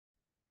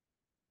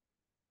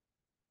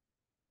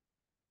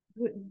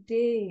Good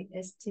day,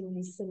 esteemed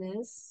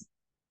listeners.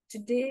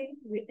 Today,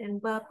 we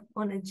embark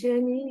on a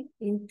journey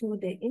into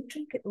the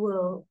intricate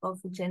world of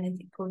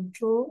genetic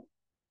control,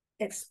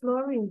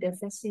 exploring the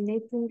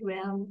fascinating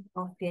realm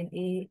of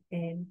DNA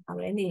and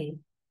RNA.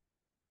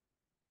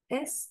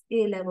 As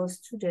A-level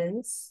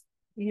students,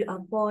 you are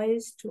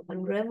poised to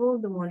unravel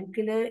the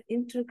molecular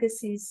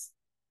intricacies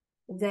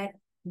that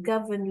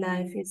govern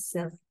life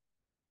itself.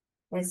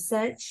 As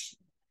such,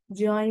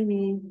 join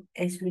me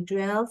as we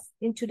delve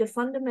into the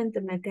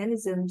fundamental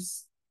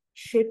mechanisms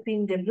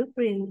shaping the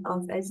blueprint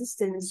of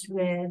existence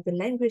where the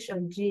language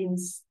of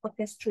genes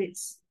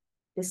orchestrates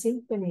the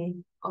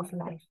symphony of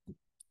life.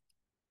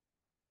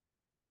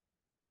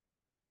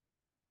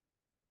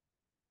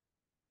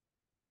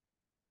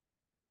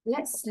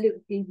 Let's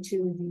look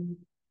into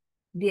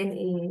the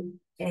DNA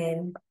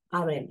and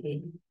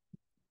RNA.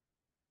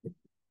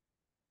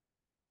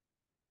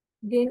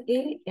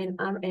 DNA and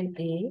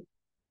RNA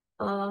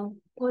are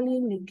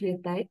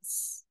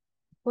polynucleotides.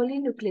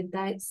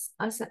 Polynucleotides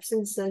are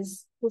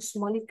substances whose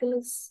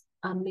molecules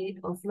are made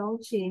of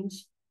long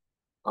chains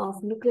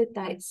of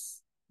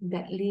nucleotides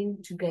that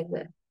link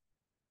together.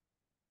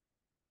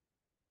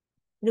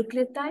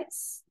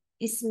 Nucleotides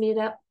is made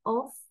up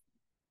of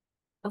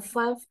a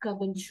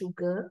 5-carbon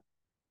sugar,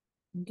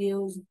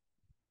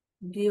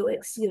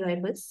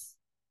 deoxyribose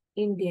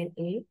in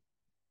DNA,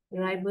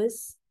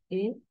 ribose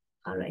in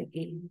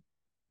RNA.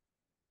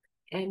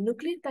 And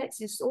nucleotides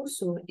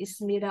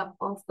is made up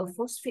of a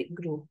phosphate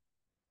group.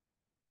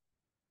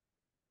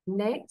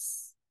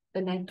 Next, a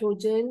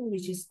nitrogen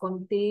which is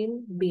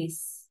contain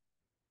base,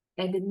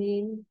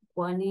 adenine,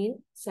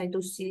 guanine,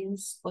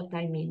 cytosines, or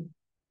thymine.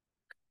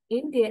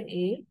 In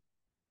DNA,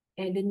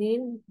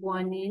 adenine,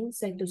 guanine,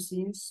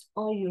 cytosines,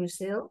 or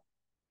uracil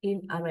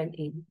in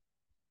RNA.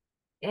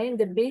 And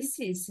the base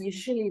is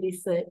usually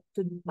referred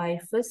to by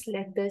first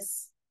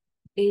letters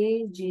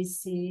A, G,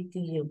 C, T,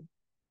 U.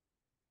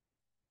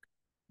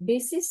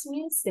 Bases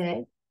means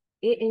that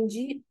A and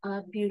G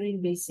are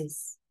purine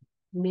bases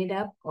made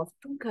up of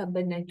 2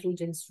 carbon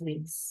nitrogen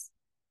rings.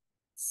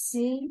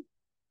 C,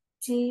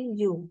 T,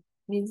 U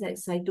means that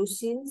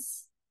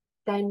cytosines,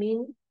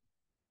 thymine,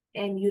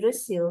 and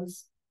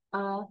uracils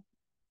are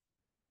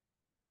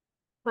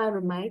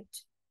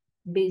pyramide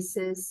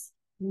bases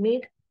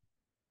made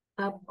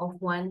up of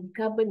 1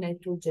 carbon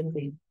nitrogen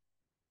ring.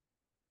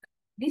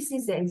 This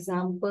is the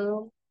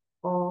example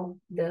of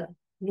the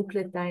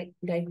nucleotide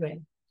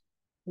diagram,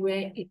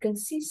 where it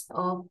consists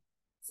of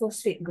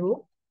phosphate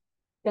group,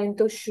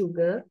 pentose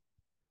sugar,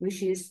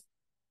 which is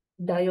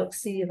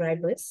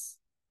deoxyribose,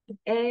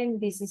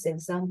 and this is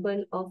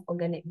example of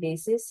organic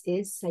bases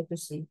is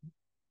cytosine.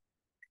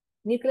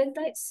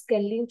 Nucleotides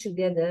can link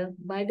together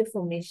by the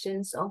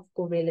formations of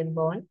covalent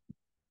bond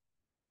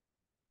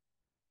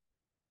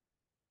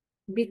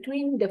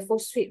between the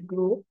phosphate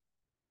group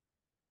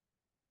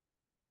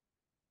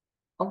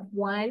of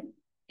one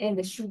and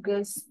the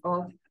sugars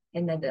of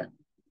another.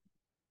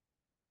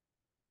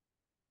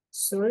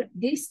 So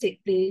this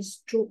takes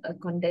place through a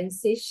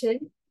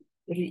condensation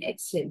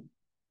reaction.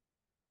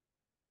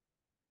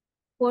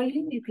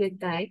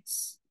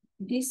 Polynucleotides,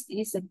 this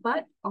is a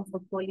part of a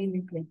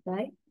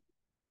polynucleotide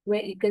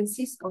where it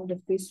consists of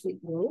the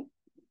phosphate group,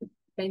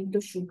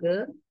 pentose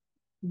sugar,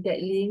 that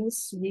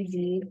links with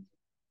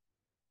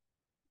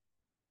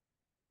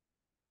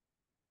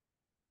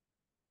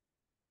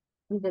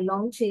the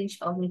long chain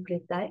of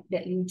nucleotide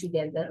that link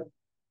together.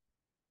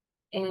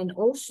 And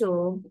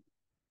also,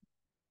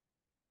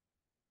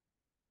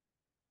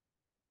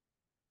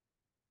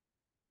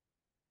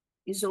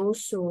 this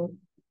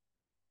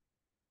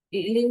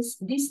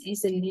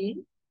is a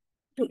link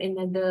to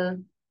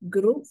another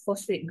group,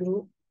 phosphate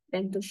group,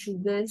 pentose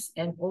sugars,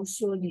 and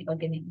also the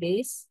organic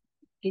base.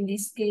 In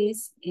this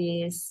case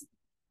is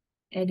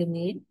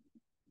adenine.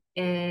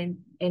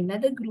 And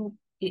another group,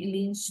 it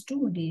links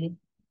to the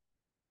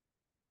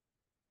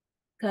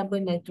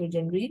carbon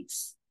nitrogen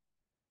rings.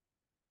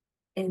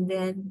 And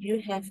then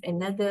you have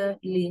another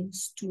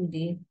links to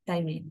the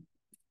thymine.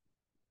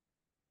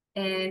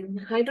 And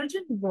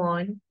hydrogen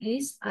bond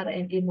is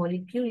RNA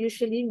molecule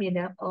usually made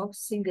up of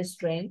single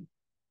strand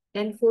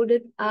and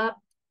folded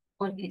up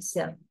on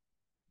itself.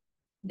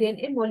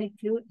 DNA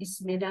molecule is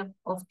made up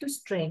of 2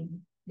 strands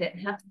that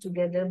held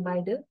together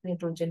by the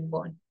hydrogen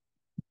bond.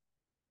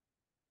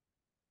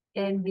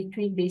 And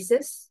between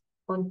bases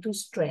on 2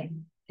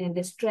 strands. And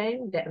the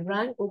strands that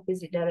run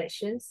opposite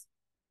directions,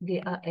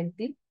 they are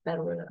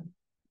anti-parallel.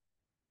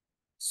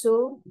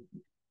 So,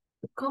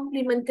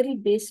 complementary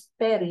base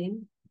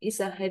pairing is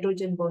a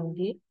hydrogen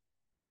bonding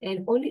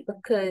and only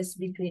occurs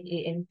between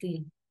A and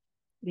T,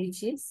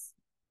 which is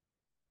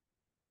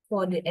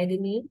for the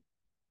adenine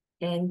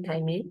and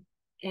thymine,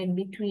 and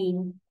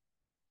between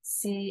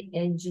C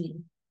and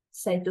G,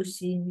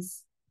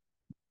 cytosines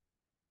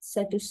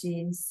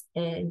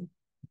and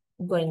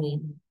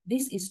guanine.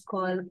 This is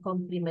called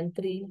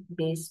complementary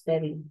base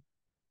pairing.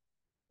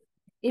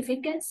 If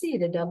you can see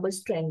the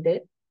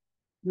double-stranded,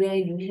 where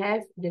you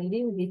have the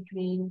link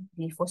between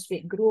the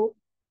phosphate group,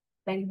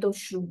 pentose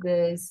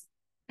sugars,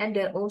 And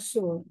there are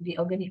also the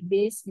organic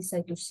base is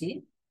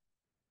cytosine,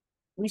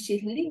 which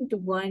is linked to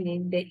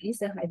guanine. There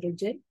is a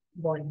hydrogen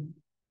bond.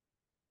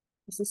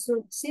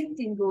 So same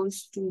thing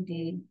goes to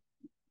the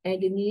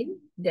adenine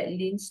that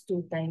links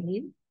to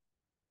thymine.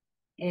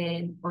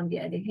 And on the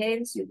other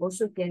hand, you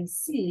also can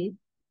see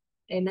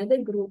another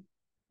group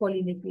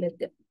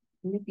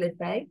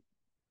polynucleotide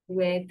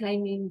where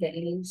thymine that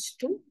links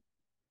to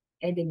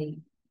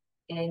adenine.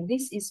 And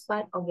this is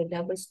part of the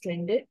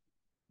double-stranded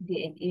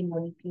DNA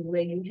molecule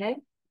where you have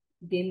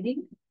the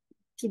link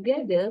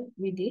together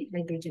with the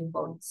hydrogen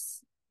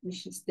bonds,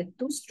 which is the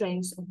two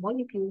strands of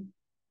molecule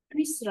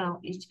twist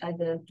around each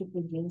other to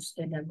produce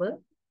a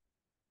double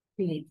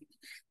helix.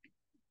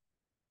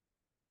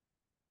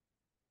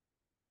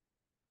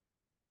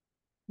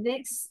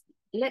 Next,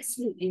 let's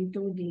look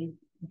into the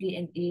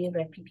DNA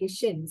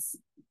replications.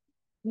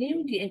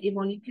 New DNA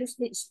molecules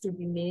needs to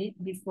be made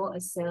before a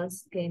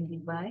cells can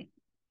divide.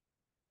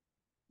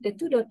 The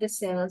two daughter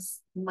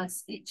cells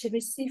must each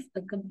receive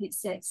a complete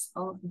set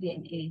of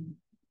DNA.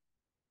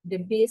 The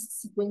base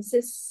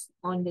sequences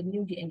on the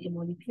new DNA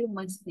molecule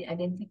must be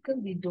identical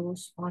with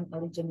those on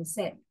original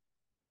set.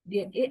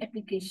 DNA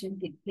application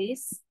takes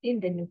place in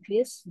the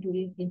nucleus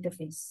during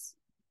interphase.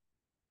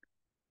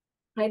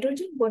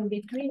 Hydrogen bond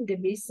between the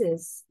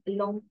bases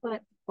along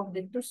part of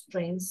the two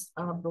strands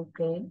are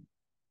broken,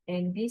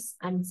 and this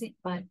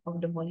unzipped part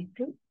of the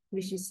molecule,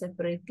 which is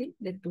separating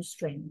the two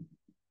strands.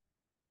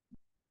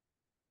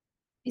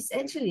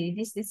 Essentially,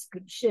 this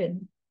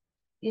description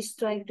is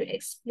trying to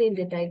explain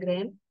the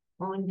diagram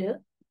on the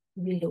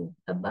below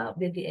about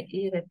the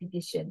DNA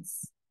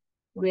replications,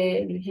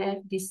 where we have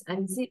this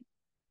unzipped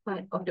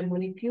part of the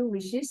molecule,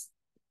 which is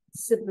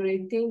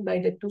separating by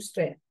the two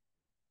strands.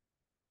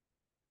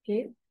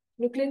 Okay,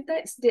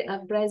 nucleotides that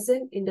are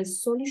present in the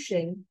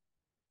solution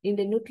in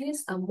the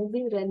nucleus are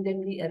moving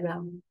randomly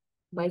around.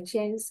 By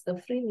chance, a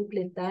free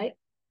nucleotide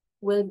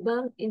will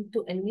bump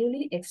into a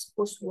newly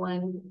exposed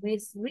one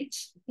with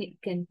which it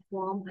can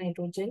form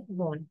hydrogen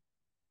bond.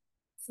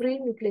 Free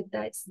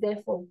nucleotides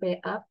therefore pair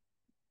up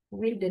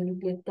with the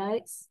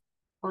nucleotides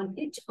on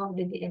each of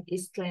the DNA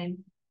strand,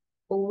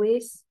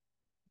 always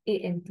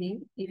ANT,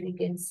 if you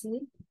can see,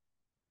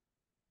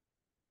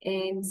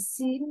 and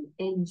C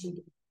and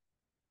G.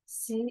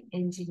 C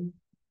and G.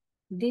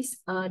 These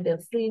are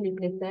the free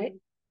nucleotide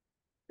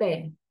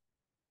pair.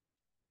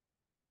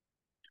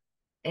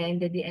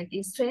 And the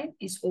DNA strand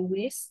is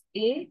always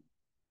A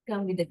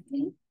come with a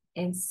T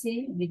and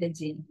C with a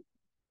G.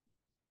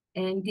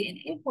 And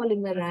DNA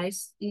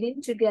polymerase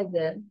link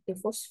together the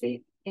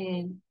phosphate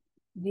and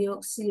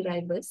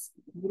deoxyribose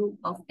group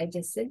of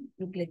adjacent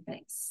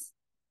nucleotides.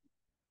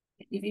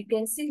 If you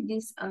can see,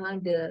 these are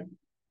the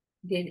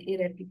DNA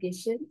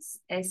replications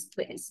as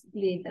per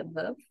explained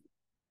above.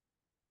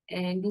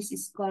 And this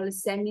is called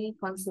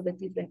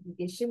semi-conservative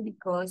replication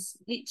because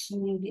each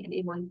new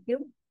DNA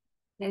molecule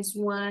has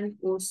one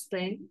old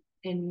strand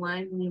and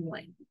one new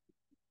one.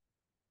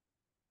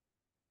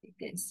 You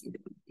can see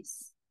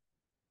this.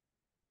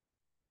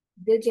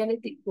 The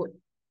genetic code.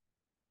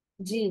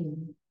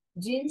 Gene.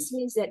 Genes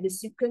means that the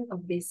sequence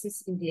of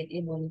bases in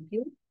DNA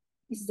molecule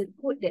is the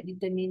code that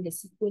determines the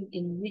sequence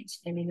in which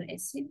amino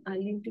acids are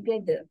linked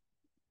together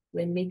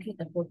when making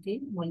a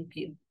protein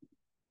molecule.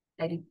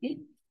 I repeat,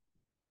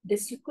 the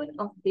sequence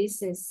of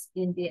bases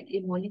in the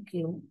DNA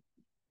molecule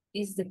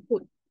is the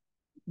code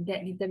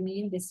that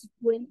determines the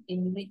sequence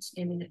in which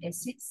amino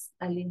acids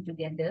are linked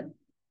together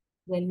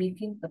when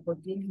making a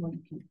protein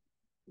molecule.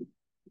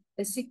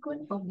 A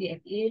sequence of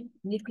DNA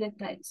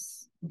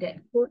nucleotides that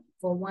code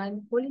for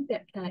one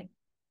polypeptide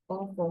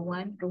or for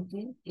one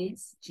protein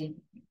is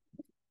gene.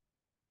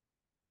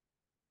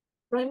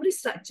 Primary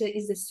structure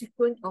is the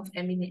sequence of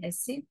amino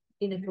acid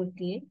in a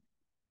protein.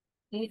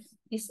 It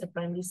is a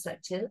primary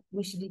structure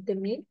which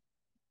determines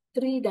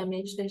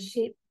three-dimensional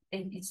shape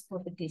and its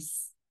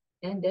properties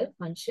and the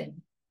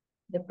function.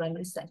 The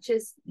primary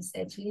structures is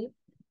actually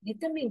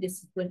determine the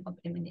sequence of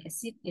amino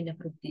acid in a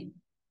protein.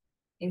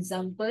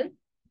 Example,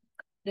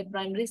 the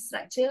primary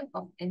structure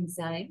of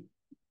enzyme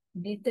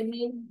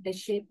determine the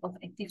shape of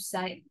active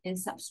site and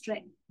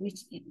substrate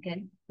which it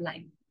can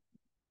bind.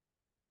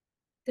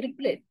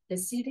 Triplet, the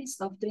series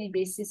of three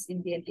bases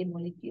in the DNA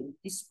molecule,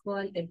 is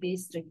called a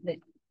base triplet,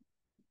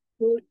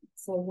 code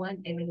for one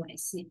amino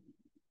acid.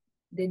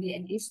 The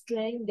DNA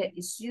strand that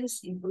is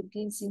used in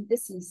protein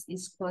synthesis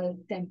is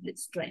called template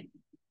strand.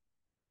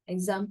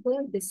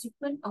 Example, the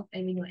sequence of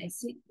amino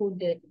acid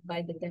coded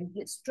by the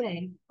template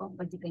strand of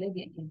particular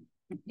DNA.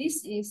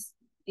 This is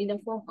in the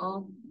form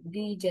of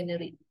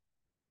degenerate.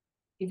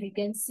 If you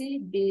can see,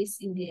 base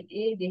in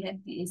DNA, they have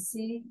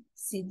TAC,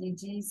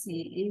 CTG,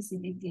 CAA,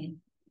 CTT.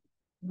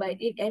 But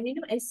in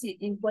amino acid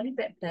in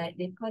polypeptide,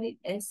 they call it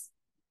as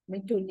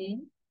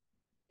methionine,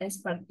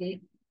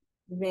 aspartate,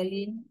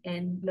 valine,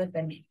 and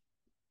glutamate.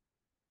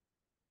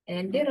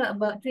 And there are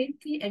about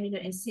 20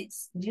 amino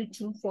acids due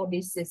to 4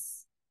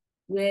 bases,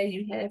 where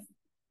you have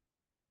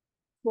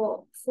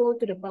 4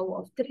 to the power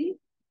of 3,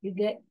 you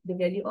get the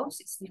value of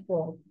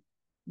 64.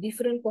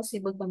 Different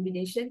possible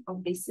combination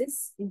of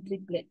bases in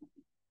triplet.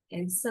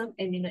 and some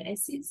amino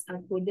acids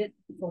are coded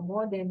for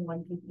more than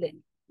one triplet.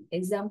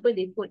 Example,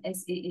 they code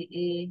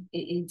SAAA,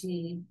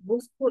 AAG,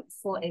 both code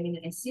for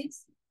amino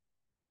acids,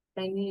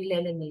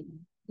 phenylalanine.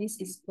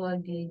 This is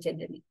called the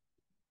generic.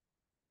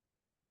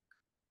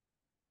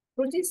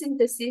 Protein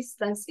synthesis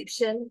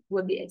transcription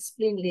will be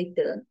explained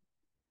later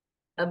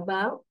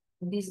about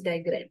this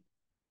diagram.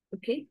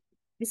 Okay,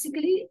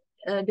 basically,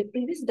 the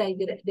previous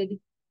diagram,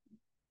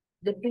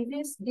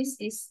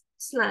 this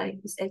slide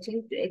is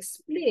actually to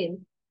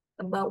explain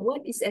about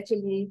what is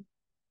actually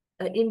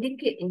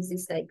indicate in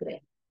this diagram.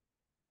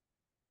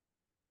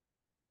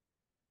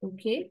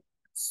 Okay,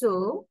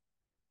 so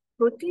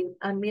protein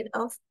are made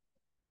of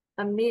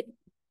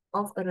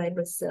a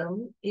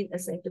ribosome in a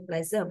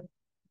cytoplasm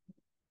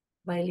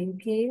by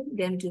linking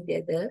them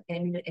together,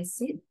 amino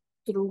acid,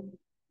 through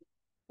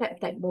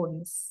peptide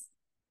bonds.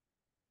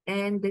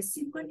 And the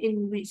sequence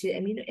in which the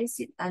amino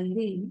acid are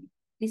linked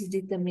is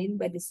determined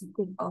by the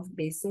sequence of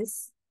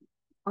bases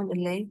on the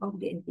length of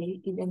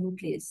DNA in the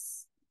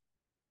nucleus.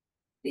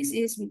 This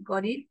is, we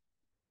call it,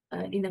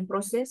 in a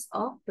process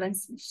of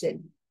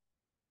transcription.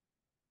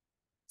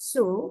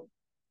 So,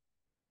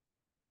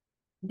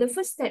 the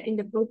first step in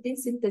the protein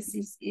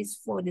synthesis is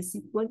for the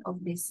sequence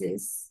of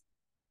bases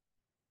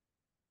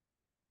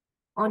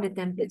on the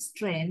template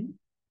strand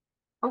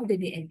of the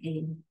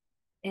DNA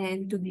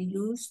and to be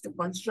used to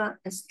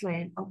construct a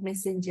strand of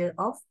messenger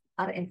of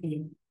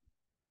RNA,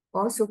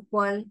 also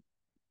called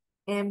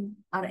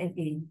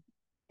mRNA.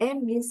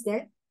 M means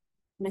that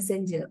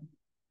messenger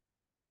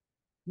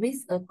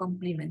with a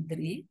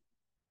complementary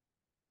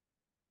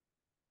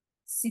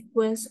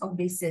sequence of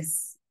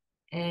bases,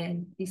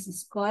 and this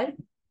is called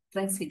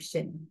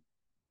transcription.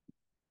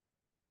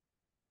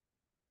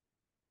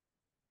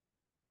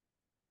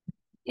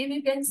 If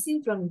you can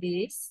see from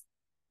this,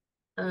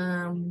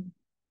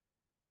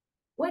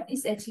 what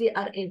is actually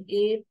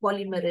RNA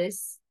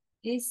polymerase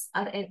is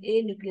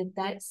RNA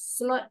nucleotides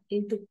slot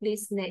into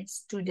place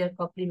next to their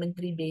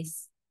complementary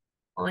base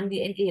on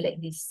DNA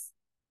like this.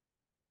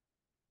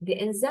 The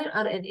enzyme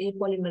RNA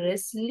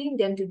polymerase link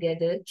them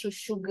together through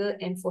sugar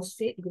and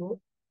phosphate group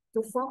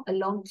to form a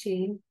long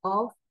chain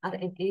of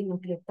RNA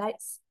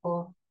nucleotides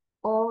or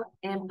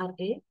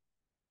mRNA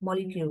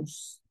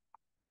molecules.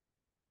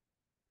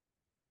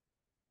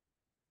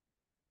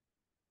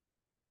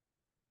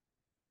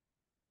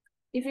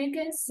 If you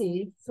can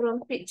see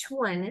from page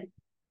 1,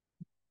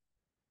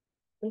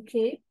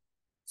 okay,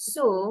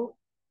 so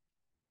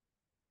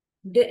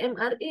the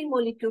mRNA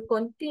molecule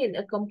contain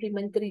a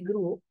complementary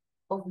group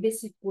of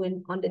base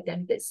sequence on the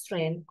template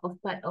strand of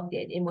part of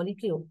the DNA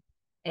molecule,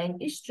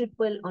 and each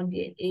triple on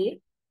DNA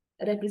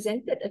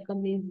represented a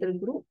complementary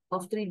group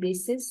of 3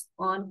 bases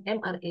on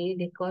mRNA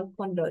they call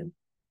codon.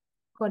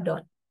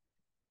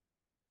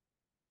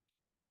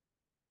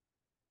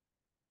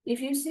 If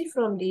you see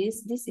from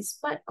this is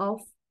part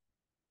of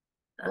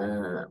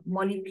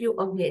molecule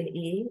of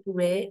DNA,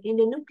 where in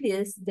the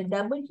nucleus, the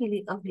double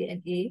helix of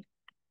DNA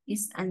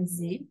is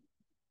unzipped.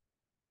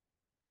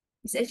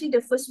 It's actually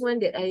the first one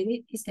that I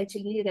read is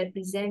actually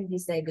represent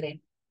this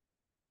diagram.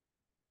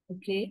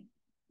 Okay.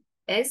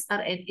 As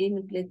RNA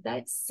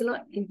nucleotides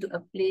slot into a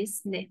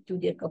place next to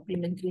their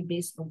complementary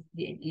base of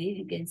DNA,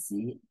 you can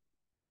see,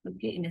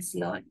 okay, in a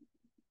slot.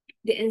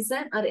 The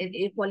enzyme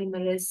RNA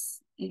polymerase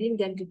link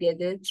them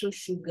together through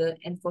sugar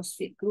and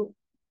phosphate group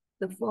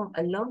to form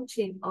a long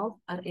chain of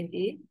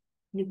RNA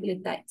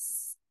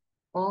nucleotides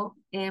or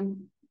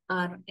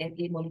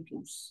mRNA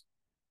molecules.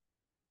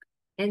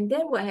 And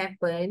then what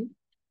happened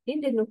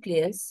in the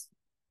nucleus,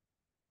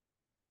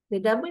 the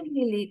double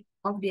helix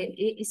of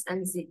DNA is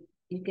unzipped.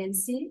 You can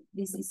see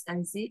this is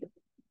unzipped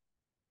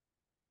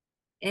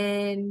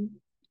and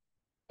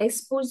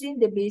exposing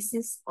the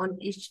bases on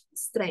each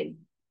strand.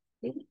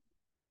 Okay.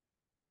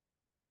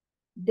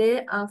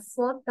 There are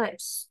 4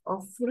 types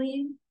of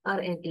free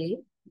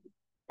RNA.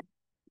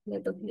 We are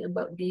talking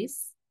about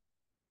this.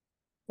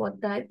 4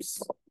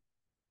 types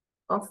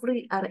of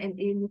free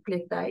RNA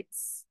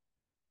nucleotides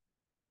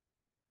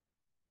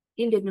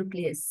in the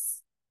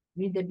nucleus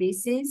with the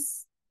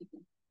bases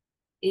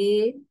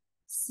A,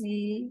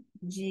 C,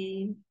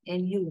 G,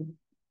 and U.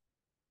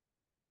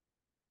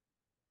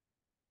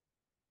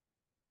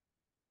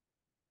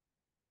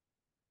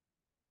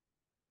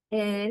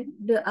 And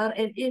the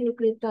RNA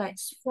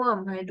nucleotides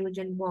form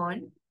hydrogen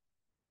bond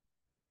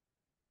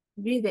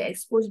with the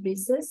exposed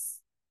bases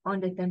on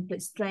the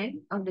template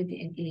strand of the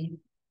DNA.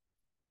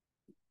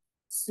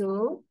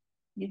 So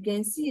you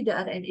can see the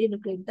RNA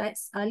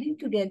nucleotides are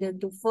linked together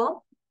to form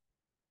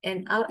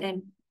an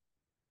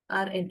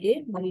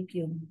RNA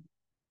molecule.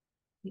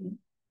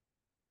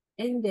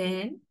 And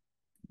then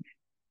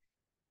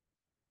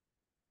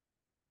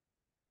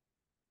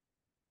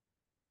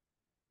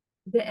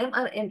the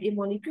mRNA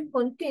molecule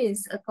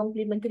contains a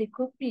complementary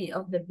copy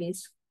of the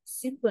base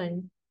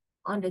sequence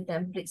on the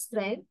template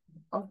strand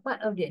of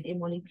part of the DNA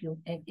molecule,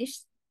 and each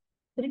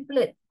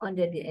triplet on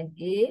the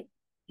DNA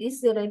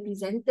is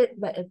represented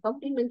by a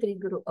complementary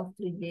group of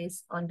 3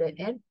 bases on the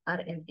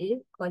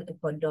mRNA called a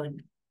codon.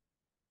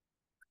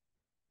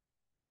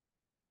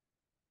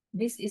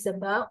 This is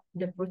about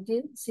the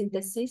protein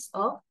synthesis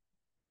of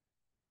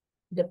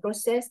the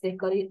process. They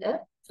call it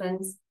a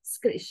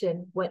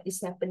transcription. What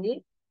is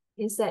happening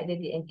inside the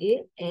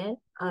DNA and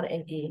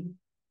RNA.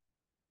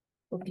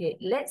 Okay,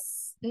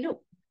 let's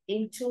look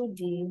into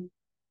the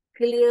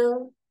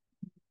clear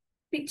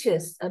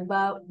pictures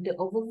about the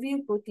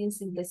overview protein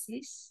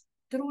synthesis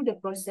through the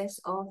process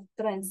of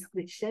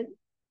transcription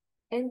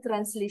and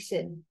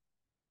translation.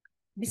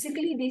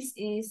 Basically, this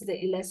is the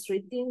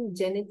illustrating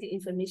genetic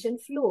information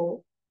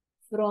flow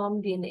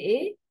from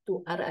DNA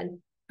to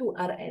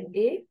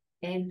RNA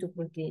and to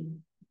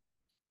protein.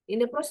 In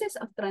the process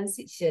of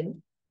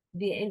transition,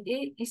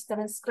 DNA is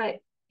transcribed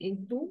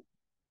into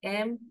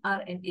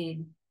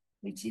mRNA,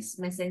 which is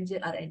messenger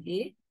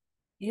RNA,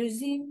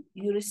 using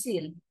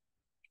uracil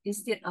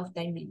instead of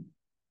thymine.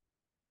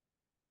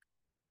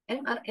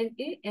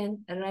 mRNA and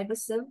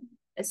ribosome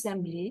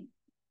assembly,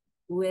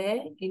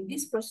 where in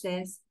this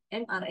process,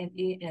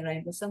 mRNA and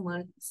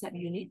ribosomal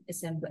subunit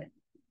assembled.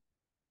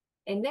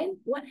 And then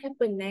what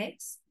happened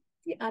next?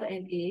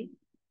 tRNA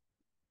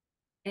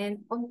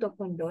and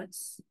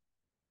mitochondrions.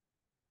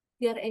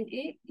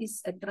 tRNA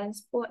is a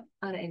transport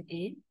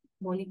RNA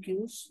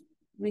molecules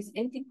with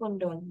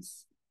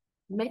anticodons,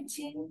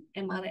 matching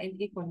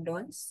mRNA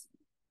codons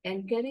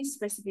and carry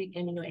specific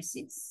amino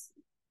acids.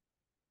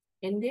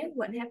 And then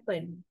what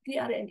happened?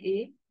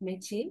 tRNA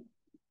matching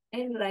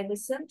and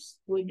ribosomes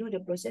will do the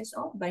process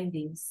of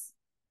bindings.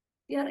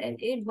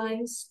 tRNA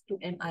binds to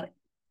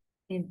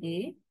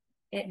mRNA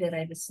at the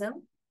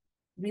ribosome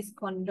with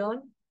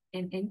codon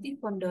and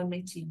anticodon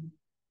matching,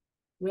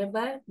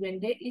 whereby when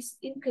there is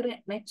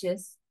incorrect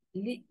matches,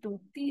 lead to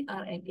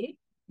tRNA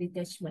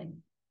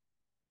detachment.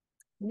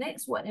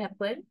 Next, what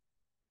happened?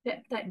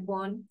 Peptide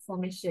bond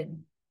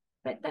formation.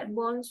 Peptide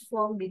bonds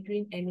form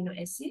between amino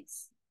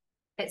acids,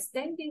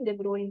 extending the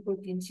growing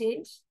protein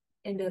change,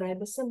 and the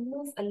ribosome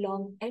move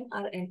along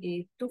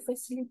mRNA to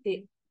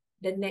facilitate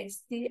the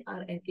next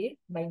tRNA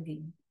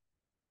binding.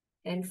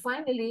 And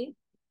finally,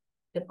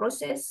 the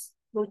process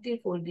protein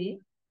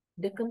folding,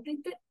 the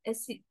completed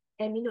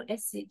amino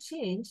acid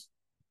change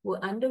will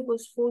undergo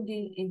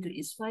folding into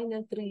its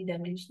final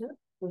three-dimensional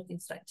protein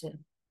structure.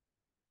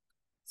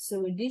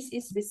 So this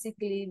is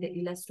basically the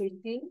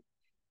illustrating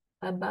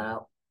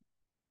about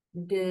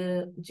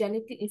the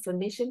genetic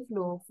information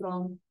flow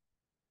from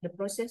the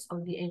process of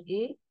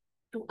DNA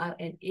to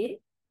RNA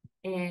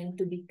and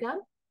to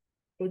become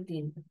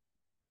protein.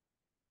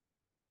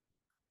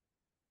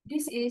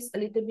 This is a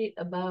little bit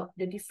about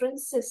the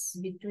differences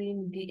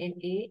between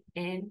DNA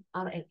and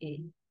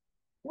RNA.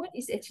 What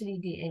is actually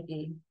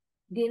DNA?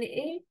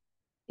 DNA,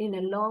 in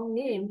a long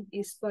name,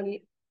 is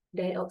called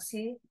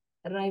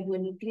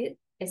deoxyribonucleic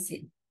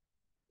acid,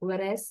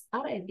 whereas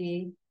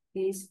RNA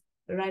is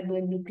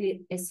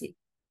ribonucleic acid.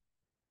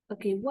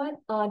 Okay, what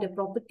are the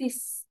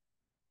properties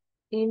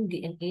in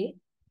DNA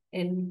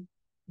and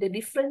the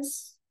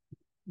difference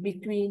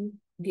between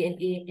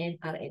DNA and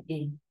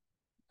RNA?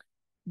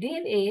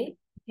 DNA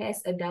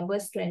has a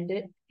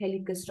double-stranded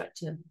helical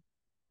structure,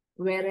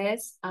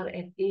 whereas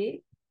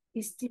RNA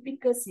is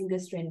typical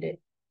single-stranded.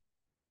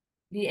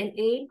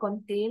 DNA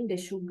contains the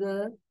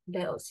sugar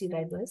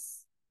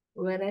deoxyribose,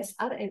 whereas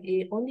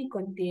RNA only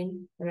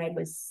contains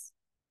ribose.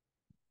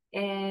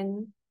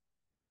 And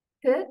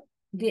third,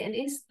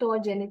 DNA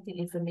stores genetic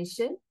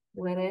information,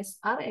 whereas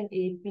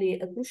RNA play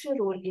a crucial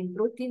role in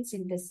protein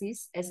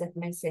synthesis as a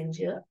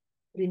messenger.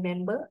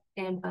 Remember,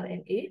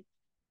 mRNA,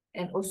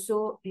 and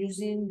also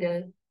using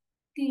the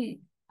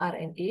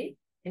tRNA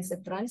as a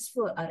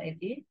transfer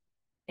RNA,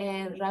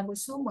 and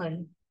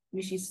ribosomal,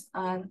 which is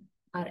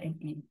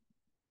rRNA.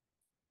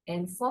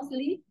 And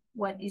fourthly,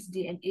 what is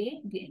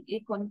DNA?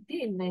 DNA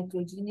contains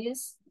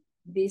nitrogenous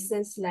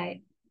bases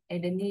like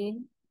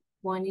adenine,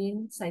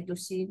 guanine,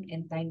 cytosine,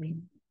 and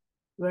thymine,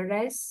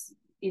 whereas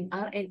in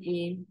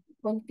RNA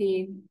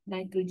contain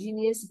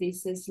nitrogenous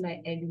bases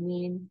like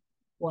adenine,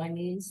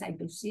 guanine,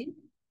 cytosine,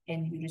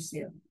 and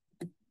uracil.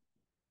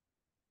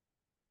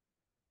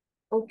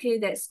 Okay,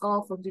 that's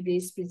all for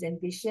today's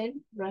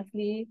presentation.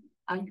 Roughly,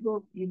 I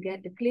hope you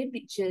get the clear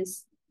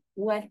pictures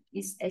what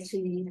is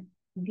actually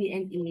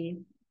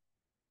DNA,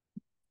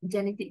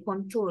 genetic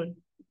control,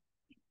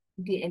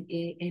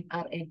 DNA and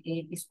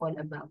RNA is all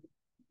about.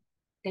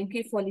 Thank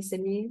you for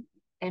listening,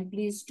 and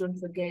please don't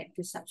forget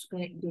to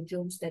subscribe to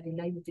Jom Study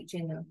Live YouTube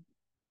channel.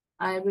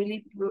 I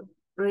really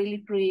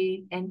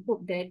pray and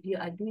hope that you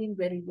are doing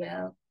very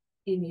well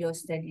in your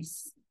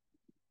studies.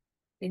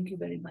 Thank you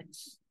very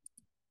much.